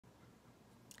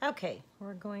Okay,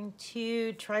 we're going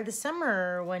to try the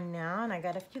summer one now, and I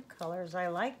got a few colors I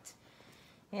liked.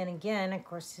 And again, of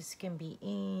course, this can be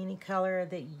any color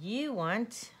that you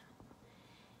want.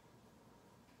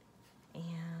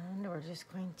 And we're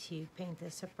just going to paint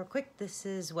this up real quick. This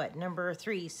is what, number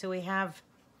 3. So we have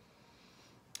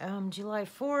July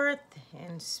 4th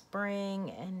and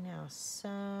spring and now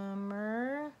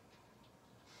summer. And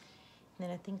then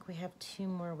I think we have 2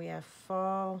 more. We have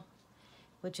fall,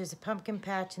 which is a pumpkin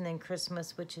patch, and then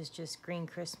Christmas, which is just green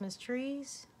Christmas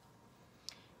trees.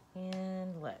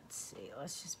 And let's see,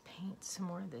 let's just paint some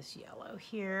more of this yellow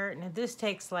here. Now this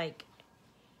takes like,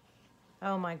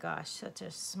 oh my gosh, such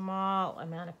a small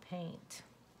amount of paint.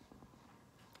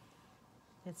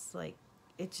 It's like,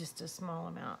 it's just a small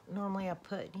amount. Normally I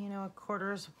put, you know, a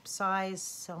quarter's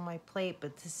size on my plate,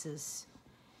 but this is,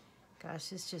 gosh,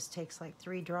 this just takes like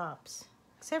 3 drops.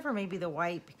 Except for maybe the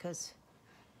white, because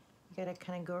you gotta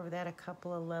kind of go over that a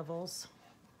couple of levels.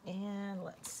 And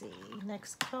let's see,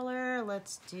 next color,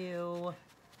 let's do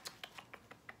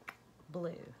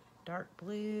blue, dark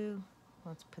blue.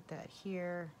 Let's put that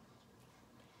here.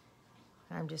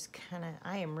 I'm just kind of,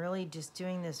 I am really just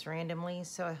doing this randomly,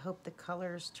 so I hope the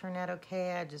colors turn out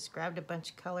okay. I just grabbed a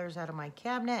bunch of colors out of my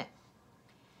cabinet.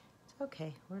 It's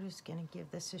okay, we're just gonna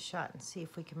give this a shot and see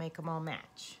if we can make them all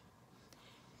match.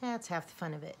 That's half the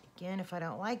fun of it. Again, if I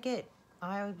don't like it,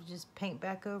 I would just paint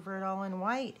back over it all in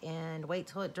white and wait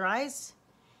till it dries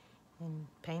and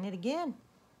paint it again.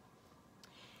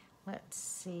 Let's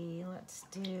see, let's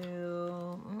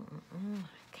do,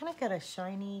 kind of got a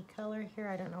shiny color here.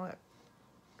 I don't know what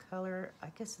color, I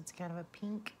guess it's kind of a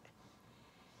pink.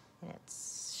 And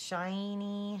it's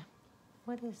shiny.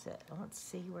 What is it? Let's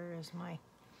see, where is my,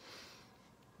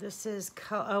 this is,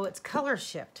 oh, it's color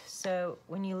shift. So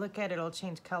when you look at it, it'll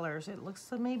change colors. It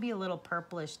looks maybe a little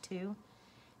purplish too.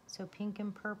 So pink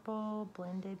and purple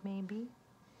blended maybe.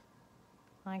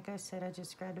 Like I said, I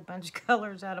just grabbed a bunch of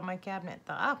colors out of my cabinet.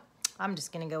 Thought, oh, I'm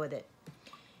just gonna go with it.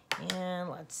 And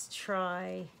let's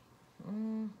try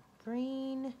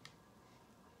green.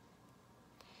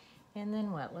 And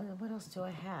then what else do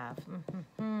I have?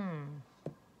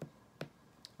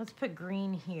 Let's put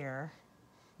green here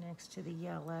next to the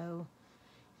yellow.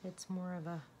 It's more of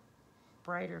a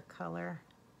brighter color,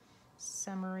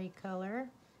 summery color.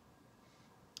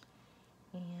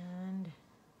 And,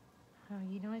 oh,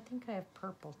 you know, I think I have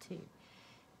purple too.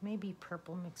 Maybe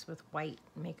purple mixed with white,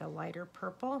 make a lighter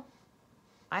purple.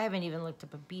 I haven't even looked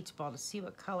up a beach ball to see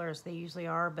what colors they usually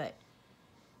are, but,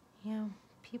 you know,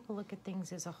 people look at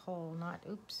things as a whole, not,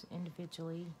 oops,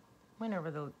 individually. Went over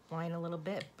the line a little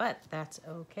bit, but that's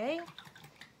okay.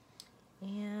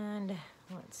 And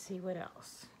let's see what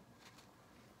else.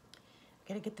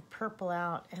 Gotta get the purple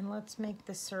out, and let's make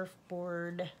the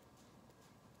surfboard.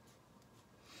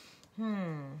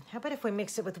 How about if we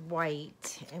mix it with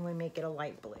white and we make it a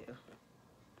light blue?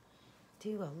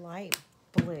 Do a light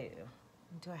blue.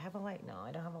 Do I have a light? No,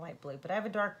 I don't have a light blue, but I have a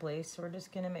dark blue, so we're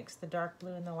just gonna mix the dark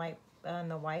blue and the light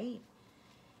and the white,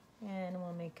 and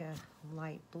we'll make a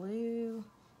light blue.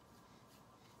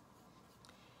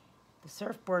 The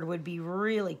surfboard would be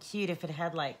really cute if it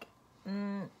had like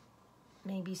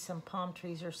maybe some palm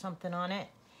trees or something on it.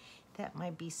 That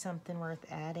might be something worth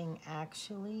adding,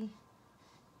 actually.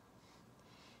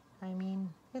 I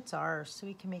mean, it's ours, so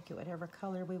we can make it whatever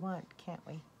color we want, can't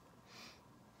we?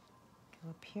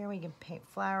 Go up here, we can paint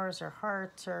flowers or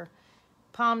hearts or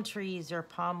palm trees or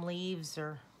palm leaves,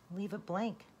 or leave it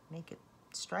blank. Make it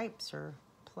stripes or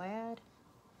plaid.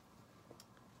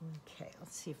 Okay,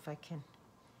 let's see if I can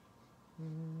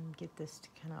get this to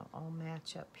kind of all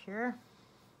match up here.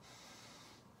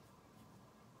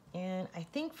 And I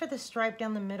think for the stripe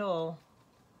down the middle,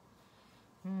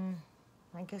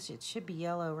 I guess it should be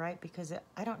yellow, right? Because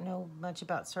I don't know much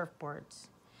about surfboards.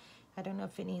 I don't know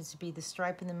if it needs to be, the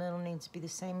stripe in the middle needs to be the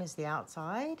same as the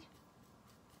outside.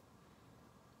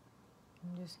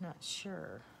 I'm just not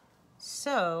sure.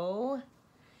 So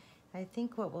I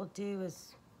think what we'll do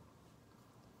is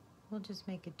we'll just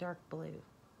make a dark blue.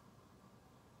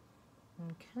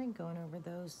 I'm kind of going over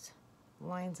those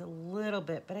lines a little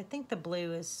bit, but I think the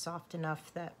blue is soft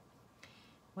enough that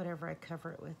whatever I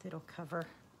cover it with, it'll cover.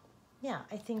 Yeah,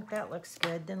 I think that looks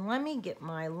good. Then let me get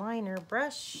my liner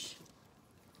brush.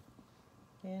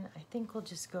 And I think we'll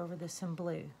just go over this in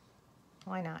blue.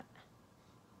 Why not?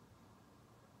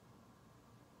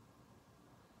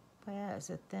 But yeah, it's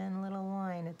a thin little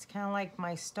line. It's kind of like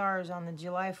my stars on the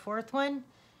July 4th one.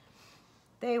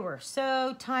 They were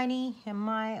so tiny, and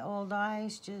my old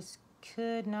eyes just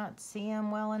could not see them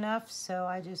well enough, so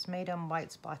I just made them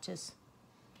white splotches.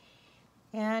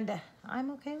 And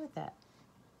I'm okay with that.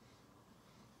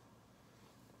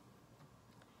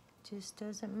 just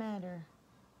doesn't matter.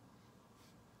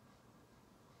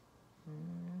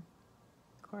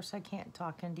 Of course, I can't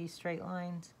talk in these straight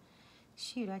lines.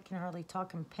 Shoot, I can hardly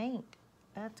talk and paint.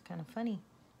 That's kind of funny.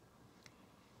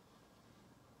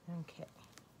 Okay,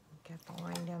 got the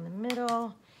line down the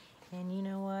middle. And you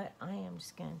know what? I am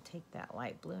just going to take that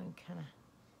light blue and kind of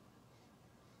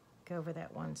go over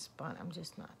that one spot. I'm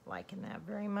just not liking that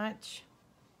very much.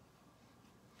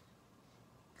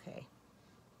 Okay.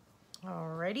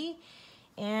 Alrighty.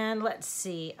 And let's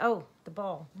see. Oh, the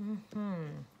ball.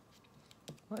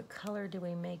 What color do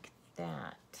we make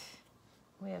that?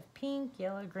 We have pink,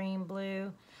 yellow, green,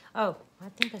 blue. Oh, I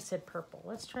think I said purple.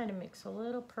 Let's try to mix a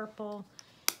little purple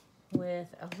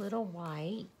with a little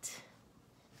white.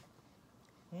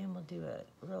 And we'll do a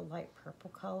real light purple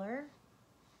color.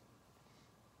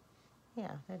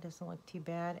 Yeah, that doesn't look too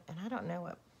bad. And I don't know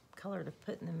what color to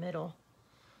put in the middle.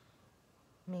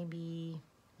 Maybe,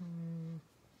 I'm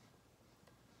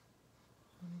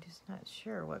just not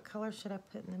sure. What color should I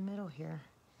put in the middle here?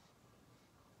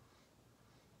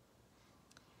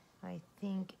 I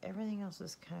think everything else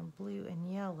is kind of blue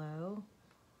and yellow.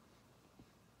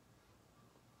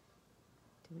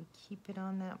 Do we keep it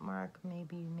on that mark?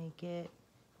 Maybe make it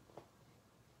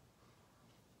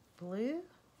blue?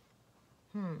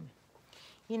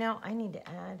 You know, I need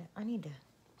to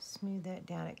smooth that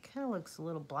down. It kind of looks a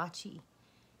little blotchy.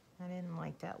 I didn't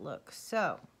like that look.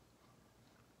 So,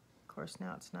 of course,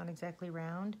 now it's not exactly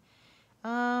round.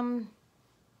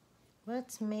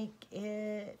 Let's make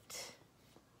it,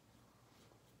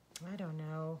 I don't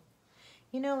know.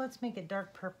 You know, let's make it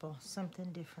dark purple, something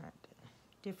different.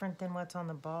 Different than what's on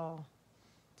the ball.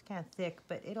 It's kind of thick,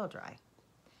 but it'll dry.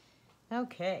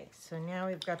 Okay, so now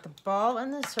we've got the ball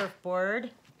and the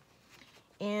surfboard.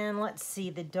 And let's see,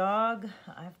 the dog,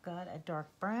 I've got a dark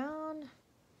brown.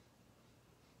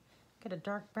 Got a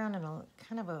dark brown and a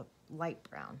kind of a light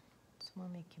brown. So we'll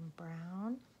make him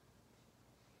brown.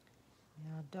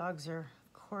 Now dogs are,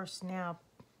 of course, now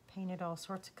painted all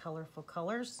sorts of colorful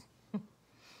colors.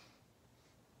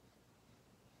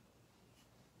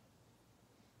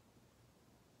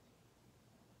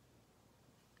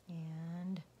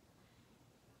 And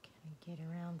kind of get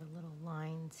around the little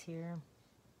lines here.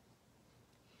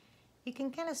 You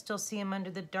can kind of still see them under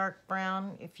the dark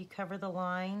brown if you cover the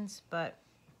lines, but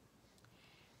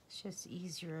it's just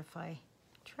easier if I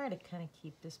try to kind of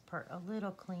keep this part a little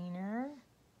cleaner.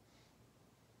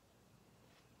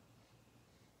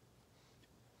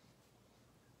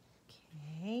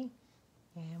 Okay,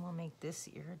 and we'll make this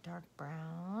ear dark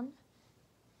brown.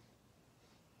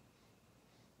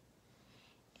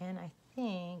 And I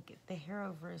think the hair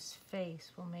over his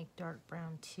face will make dark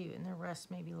brown too, and the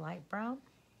rest maybe light brown.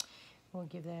 We'll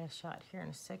give that a shot here in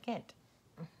a second.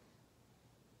 Okay.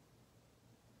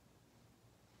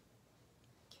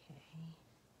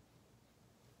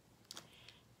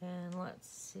 And let's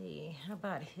see, how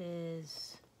about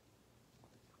his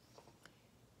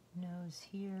nose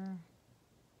here?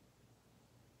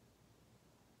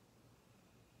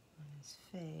 On his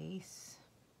face.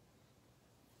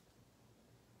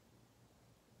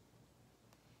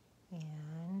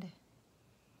 And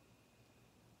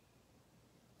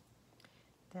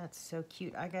that's so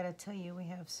cute. I gotta tell you, we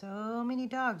have so many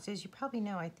dogs. As you probably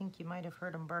know, I think you might have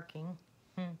heard them barking.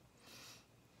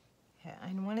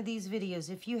 In one of these videos,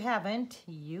 if you haven't,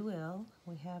 you will.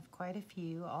 We have quite a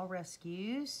few, all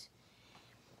rescues.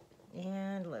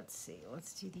 And let's see,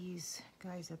 let's do these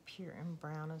guys up here in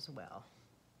brown as well.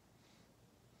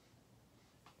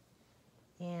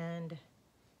 And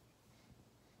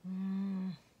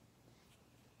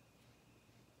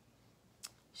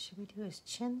should we do his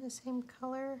chin the same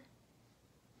color?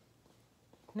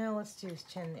 No, let's do his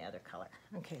chin the other color.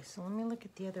 Okay, so let me look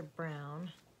at the other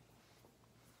brown.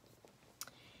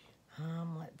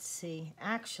 Let's see.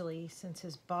 Actually, since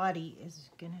his body is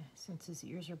since his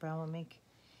ears are brown, we'll make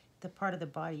the part of the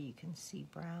body you can see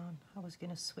brown. I was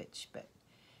gonna switch, but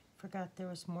forgot there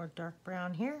was more dark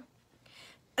brown here.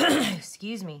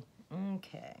 Excuse me.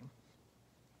 Okay.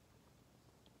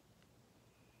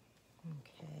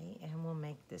 Okay, and we'll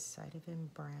make this side of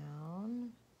him brown.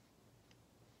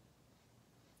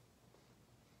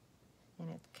 And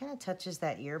it kind of touches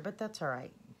that ear, but that's all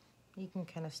right. You can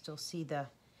kind of still see the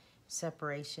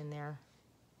separation there.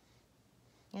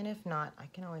 And if not, I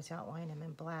can always outline him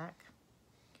in black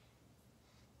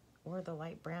or the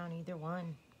light brown, either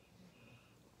one.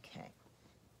 Okay,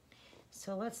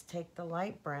 so let's take the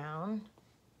light brown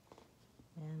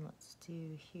and let's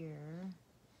do here.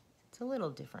 It's a little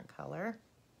different color.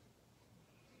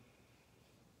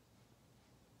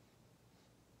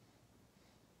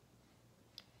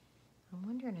 I'm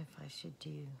wondering if I should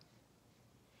do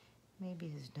Maybe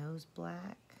his nose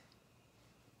black.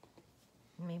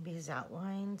 Maybe his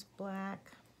outline's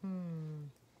black.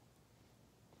 I'm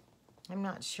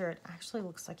not sure. It actually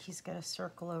looks like he's got a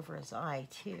circle over his eye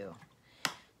too.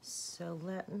 So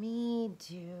let me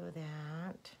do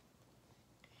that.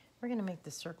 We're gonna make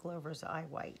the circle over his eye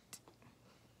white.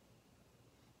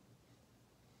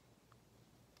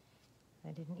 I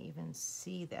didn't even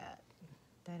see that.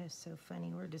 That is so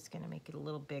funny. We're just gonna make it a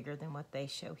little bigger than what they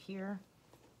show here.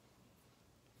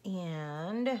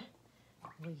 And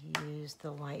we'll use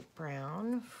the light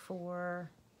brown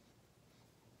for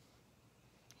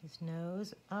his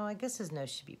nose. Oh, I guess his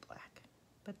nose should be black,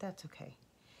 but that's okay.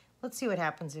 Let's see what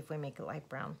happens if we make it light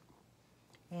brown.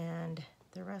 And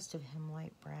the rest of him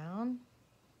light brown.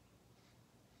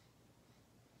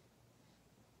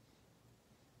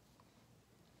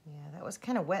 Yeah, that was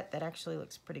kind of wet. That actually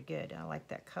looks pretty good. I like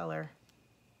that color.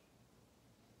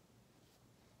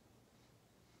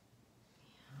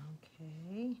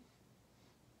 Okay.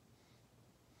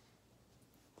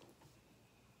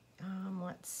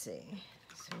 Let's see.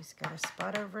 So he's got a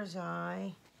spot over his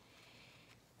eye.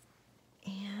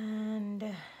 And,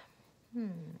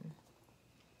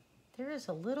 there is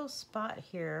a little spot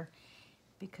here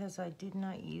because I did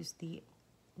not use the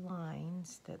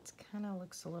lines. That's kind of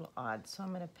looks a little odd. So I'm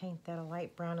going to paint that a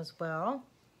light brown as well.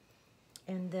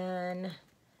 And then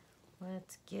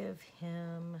let's give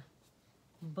him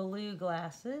blue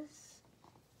glasses.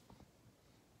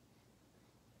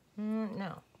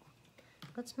 No.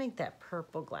 Let's make that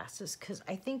purple glasses because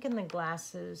I think in the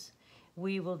glasses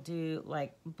we will do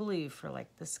like blue for like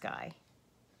the sky.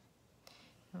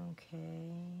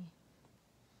 Okay.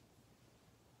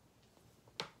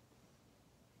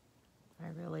 I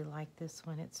really like this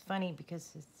one. It's funny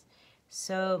because it's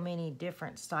so many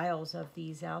different styles of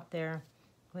these out there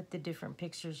with the different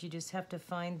pictures. You just have to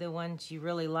find the ones you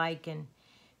really like and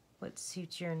what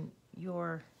suits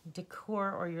your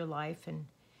decor or your life. And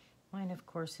mine, of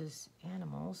course, is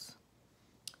animals.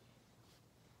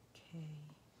 Okay.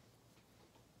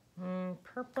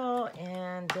 Purple,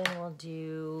 and then we'll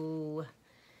do,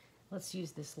 let's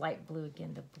use this light blue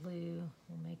again, the blue.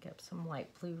 We'll make up some light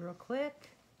blue real quick.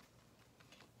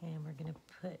 And we're gonna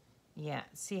put, yeah,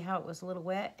 see how it was a little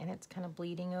wet and it's kind of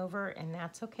bleeding over, and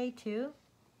that's okay too.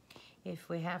 If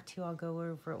we have to, I'll go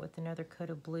over it with another coat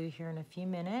of blue here in a few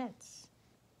minutes.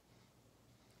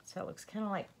 So it looks kind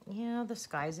of like, you know, the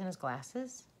sky's in his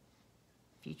glasses.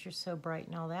 Future's so bright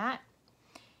and all that.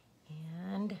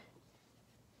 And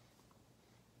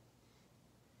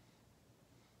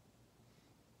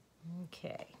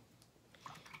okay.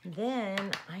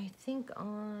 Then I think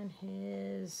on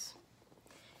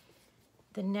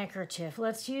the neckerchief,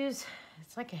 let's use,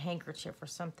 it's like a handkerchief or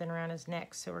something around his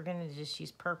neck. So we're gonna just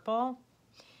use purple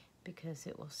because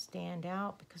it will stand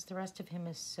out because the rest of him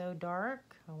is so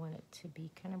dark. I want it to be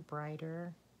kind of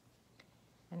brighter.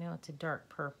 I know it's a dark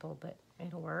purple, but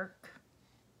it'll work.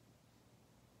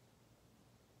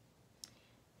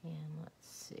 And let's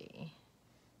see.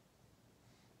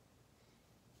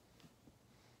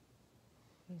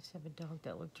 I used to have a dog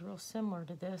that looked real similar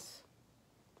to this.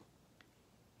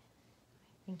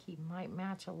 I think he might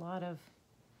match a lot of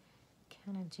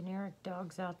kind of generic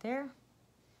dogs out there.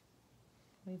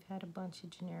 We've had a bunch of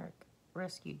generic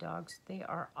rescue dogs. They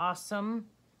are awesome.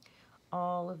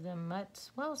 All of them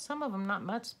mutts. Well, some of them not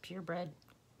mutts, purebred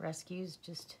rescues.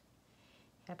 Just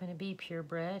happen to be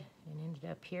purebred and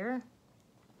ended up here.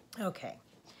 Okay,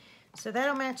 so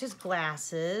that'll match his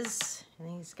glasses. And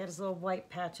he's got his little white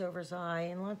patch over his eye.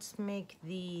 And let's make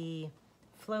the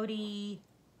floaty,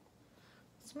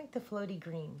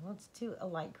 green. Let's do a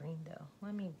light green though.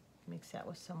 Let me mix that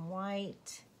with some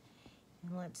white.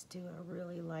 And let's do a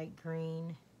really light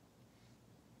green.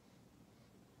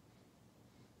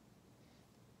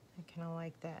 I kind of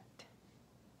like that.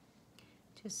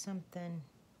 Just something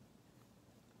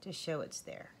to show it's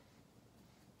there.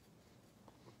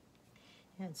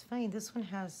 And it's funny, this one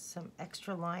has some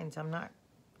extra lines. I'm not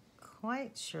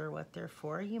quite sure what they're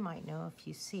for. You might know if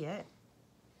you see it.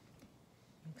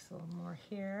 Mix a little more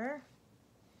here.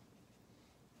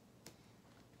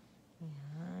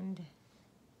 And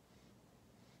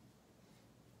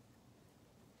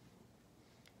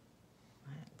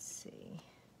let's see.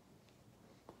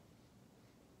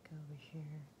 Go over here.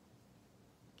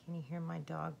 Can you hear my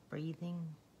dog breathing?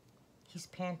 He's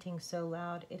panting so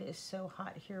loud. It is so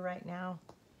hot here right now.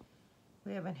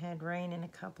 We haven't had rain in a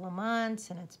couple of months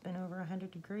and it's been over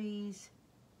 100 degrees.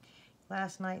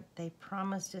 Last night they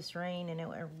promised us rain and it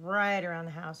went right around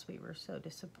the house. We were so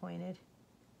disappointed.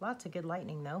 Lots of good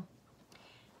lightning though.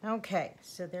 Okay,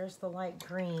 so there's the light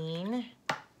green.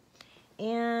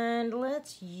 And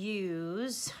let's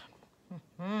use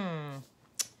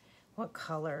What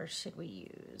color should we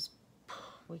use?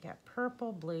 We got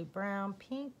purple, blue, brown,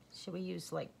 pink. Should we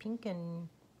use like pink and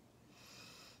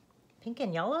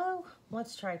yellow?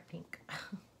 Let's try pink.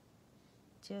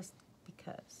 Just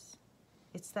because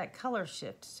it's that color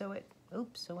shift. So it,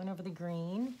 oops, I went over the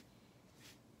green.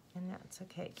 And that's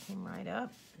okay, it came right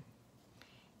up.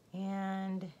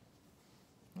 And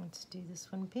let's do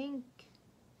this one pink.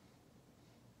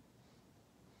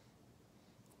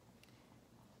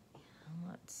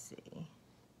 Let's see.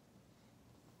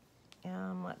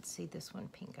 Let's see this one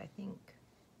pink, I think.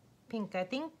 Pink, I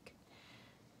think.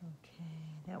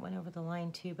 Okay, that went over the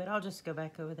line too, but I'll just go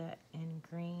back over that in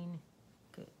green.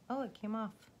 Good. Oh, it came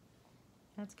off.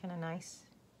 That's kind of nice.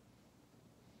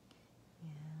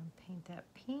 And paint that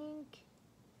pink.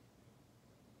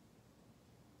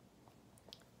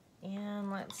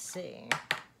 And let's see.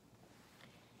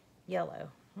 Yellow.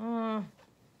 No,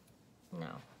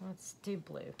 let's do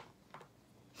blue.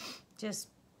 Just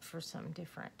for something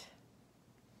different.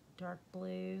 Dark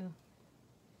blue.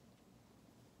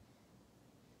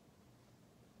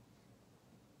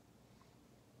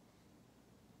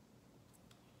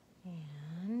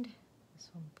 And this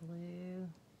one blue.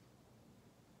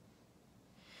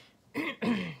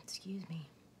 Excuse me.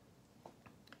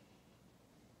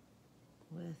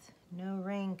 With no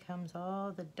rain comes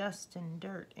all the dust and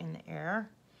dirt in the air.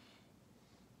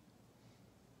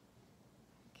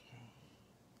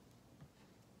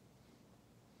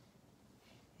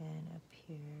 And up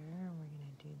here, we're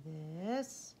going to do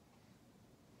this.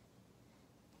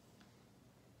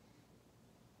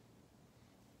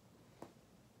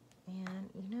 And,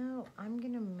 you know, I'm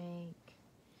going to make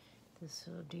this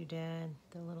little doodad,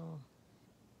 the little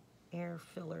air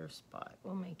filler spot.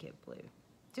 We'll make it blue,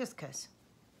 just 'cause.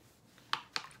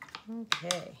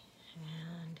 Okay,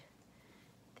 and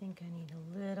I think I need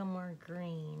a little more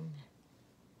green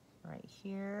right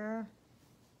here.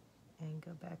 And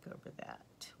go back over that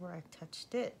where I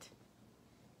touched it.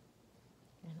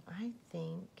 And I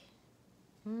think,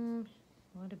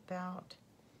 what about,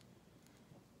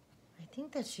 I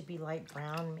think that should be light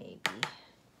brown maybe.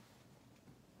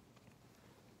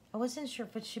 I wasn't sure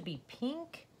if it should be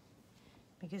pink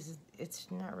because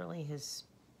it's not really his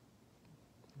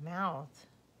mouth.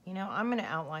 You know, I'm gonna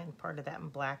outline part of that in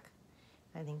black.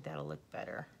 I think that'll look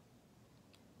better.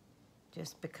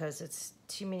 Just because it's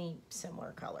too many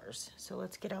similar colors. So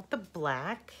let's get out the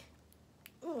black.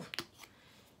 Ooh.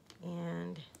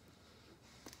 And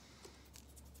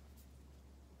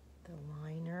the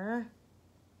liner.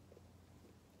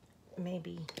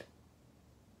 Maybe.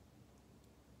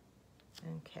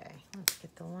 Okay, let's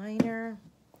get the liner.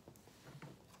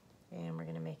 And we're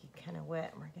gonna make it kind of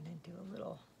wet. And we're gonna do a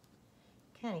little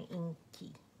kind of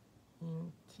inky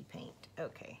paint.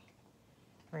 Okay,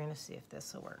 we're gonna see if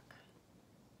this will work.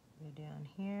 Go down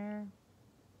here.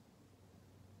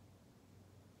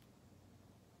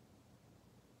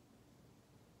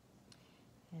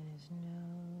 And his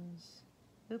nose.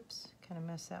 Oops, kind of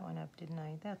messed that one up, didn't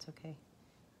I? That's okay.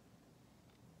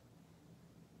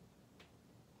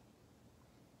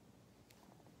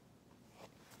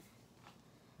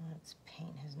 Let's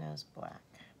paint his nose black.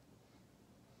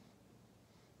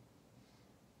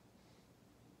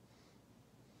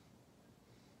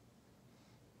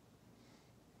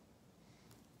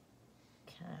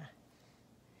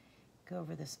 Go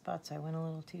over the spots. I went a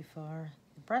little too far.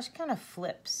 The brush kind of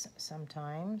flips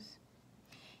sometimes,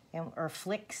 or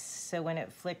flicks. So when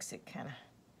it flicks, it kind of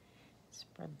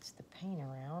spreads the paint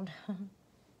around. We'll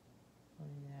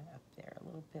do that up there a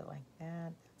little bit like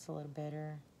that. That's a little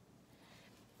better.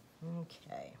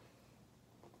 Okay.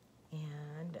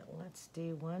 And let's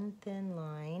do one thin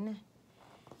line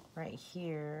right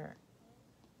here.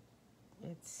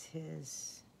 It's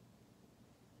his,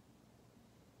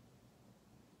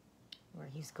 where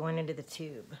he's going into the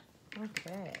tube.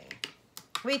 Okay.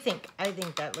 What do you think? I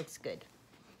think that looks good.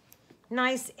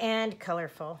 Nice and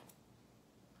colorful.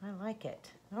 I like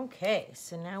it. Okay,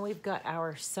 so now we've got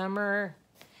our summer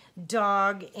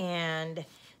dog and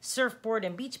surfboard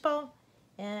and beach ball,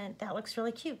 and that looks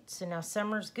really cute. So now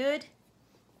summer's good,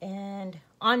 and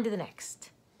on to the next.